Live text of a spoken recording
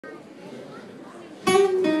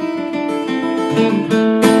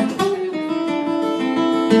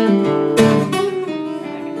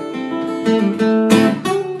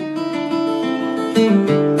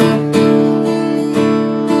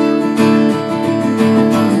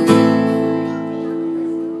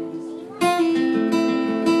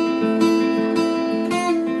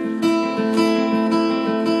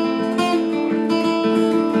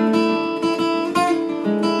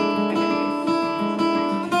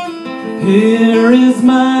Here is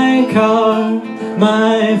my car,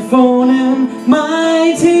 my phone and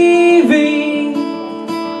my TV.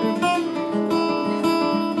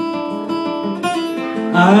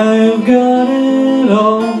 I've got it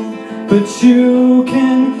all, but you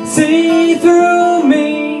can see through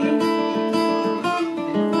me.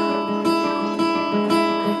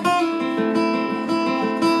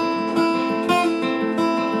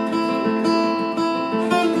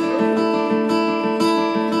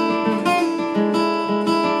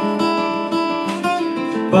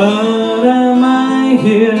 But am I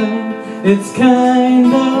here? It's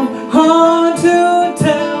kind of hard to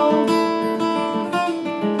tell.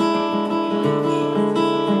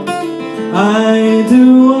 I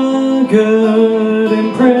do a good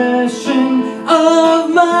impression of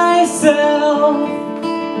myself.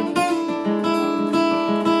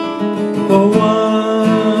 But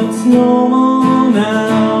what's normal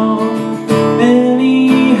now,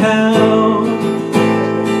 anyhow?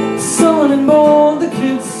 Someone in bold the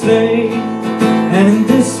kids stay, and in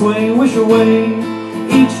this way wish away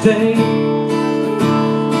each day.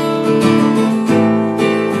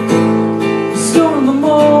 Storm the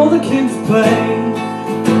mall the kids play,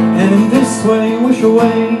 and in this way wish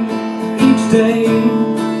away each day.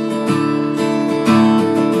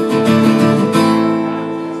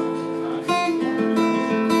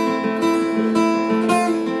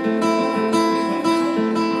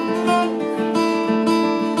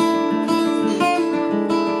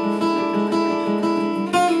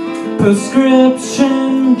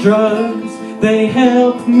 Prescription drugs, they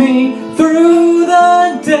help me through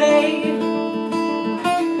the day.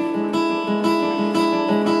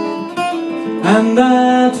 And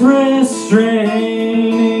that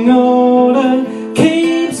restraining order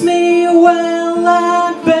keeps me well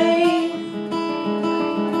at bay.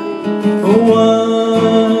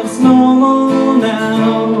 What's normal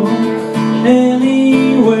now,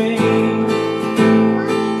 anyway?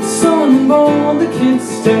 So on board the kids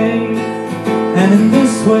stay, and in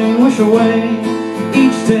this way wish away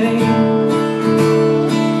each day.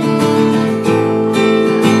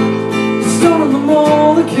 Stone on the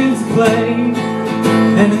mall the kids play,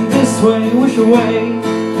 and in this way wish away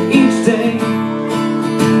each day.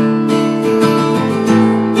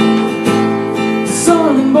 Stone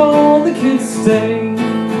on the mall the kids stay,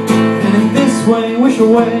 and in this way wish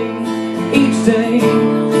away each day.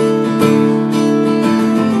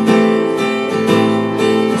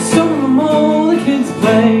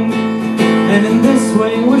 And in this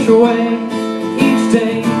way wish away each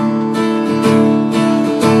day.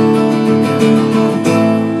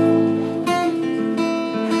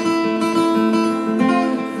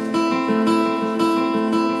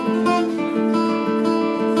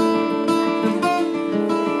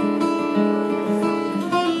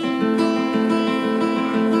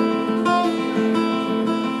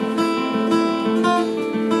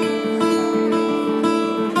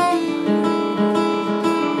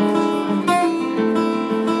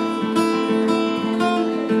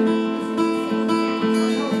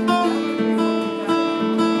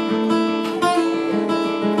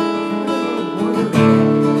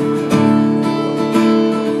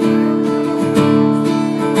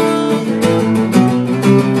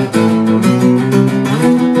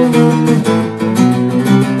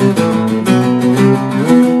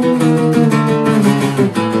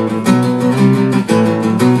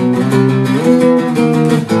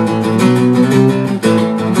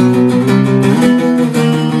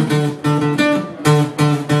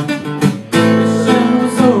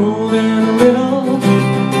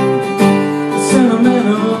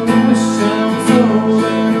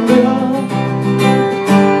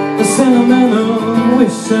 Sentimental,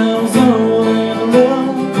 wish I was old and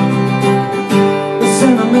little.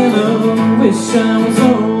 Sentimental, wish I was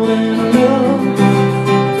old and little.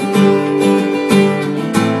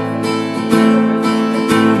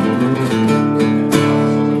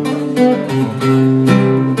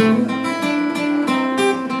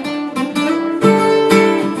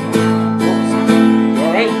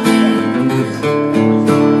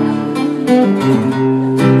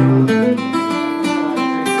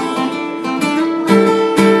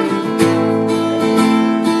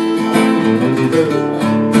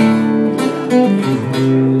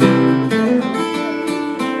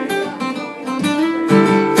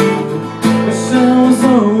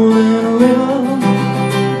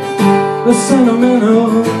 A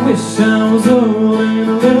sentimental wish I was old and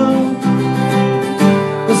a little.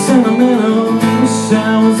 A sentimental wish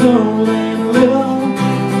I was old and a little.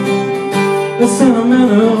 A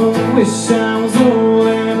sentimental wish I was old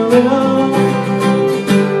and a little.